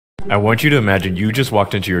I want you to imagine you just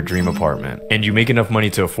walked into your dream apartment and you make enough money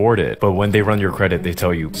to afford it, but when they run your credit, they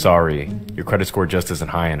tell you, sorry, your credit score just isn't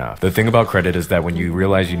high enough. The thing about credit is that when you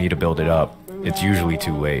realize you need to build it up, it's usually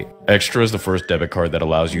too late. Extra is the first debit card that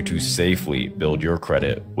allows you to safely build your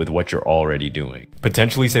credit with what you're already doing,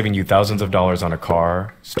 potentially saving you thousands of dollars on a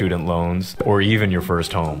car, student loans, or even your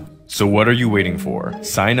first home. So what are you waiting for?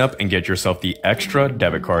 Sign up and get yourself the Extra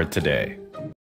debit card today.